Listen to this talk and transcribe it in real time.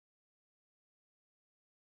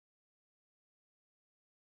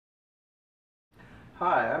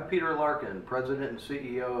Hi, I'm Peter Larkin, President and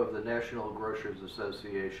CEO of the National Grocers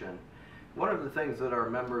Association. One of the things that our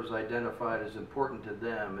members identified as important to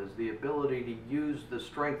them is the ability to use the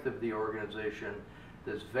strength of the organization,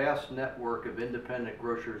 this vast network of independent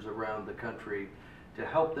grocers around the country, to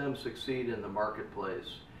help them succeed in the marketplace.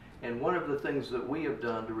 And one of the things that we have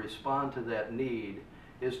done to respond to that need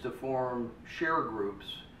is to form share groups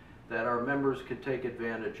that our members could take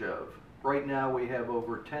advantage of. Right now we have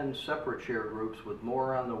over 10 separate share groups with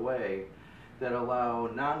more on the way that allow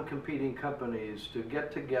non-competing companies to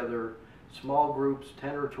get together, small groups,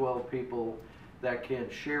 10 or 12 people, that can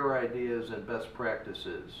share ideas and best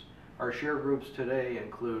practices. Our share groups today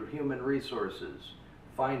include human resources,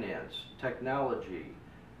 finance, technology,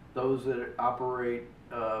 those that operate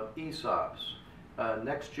ESOPs,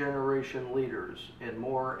 next generation leaders, and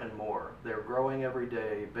more and more. They're growing every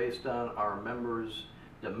day based on our members'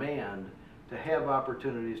 demand to have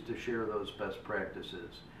opportunities to share those best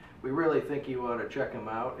practices. We really think you ought to check them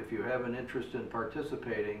out. If you have an interest in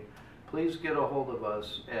participating, please get a hold of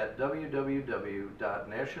us at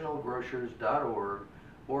www.nationalgrocers.org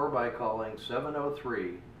or by calling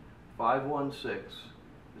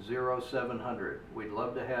 703-516-0700. We'd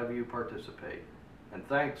love to have you participate. And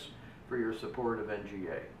thanks for your support of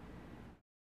NGA.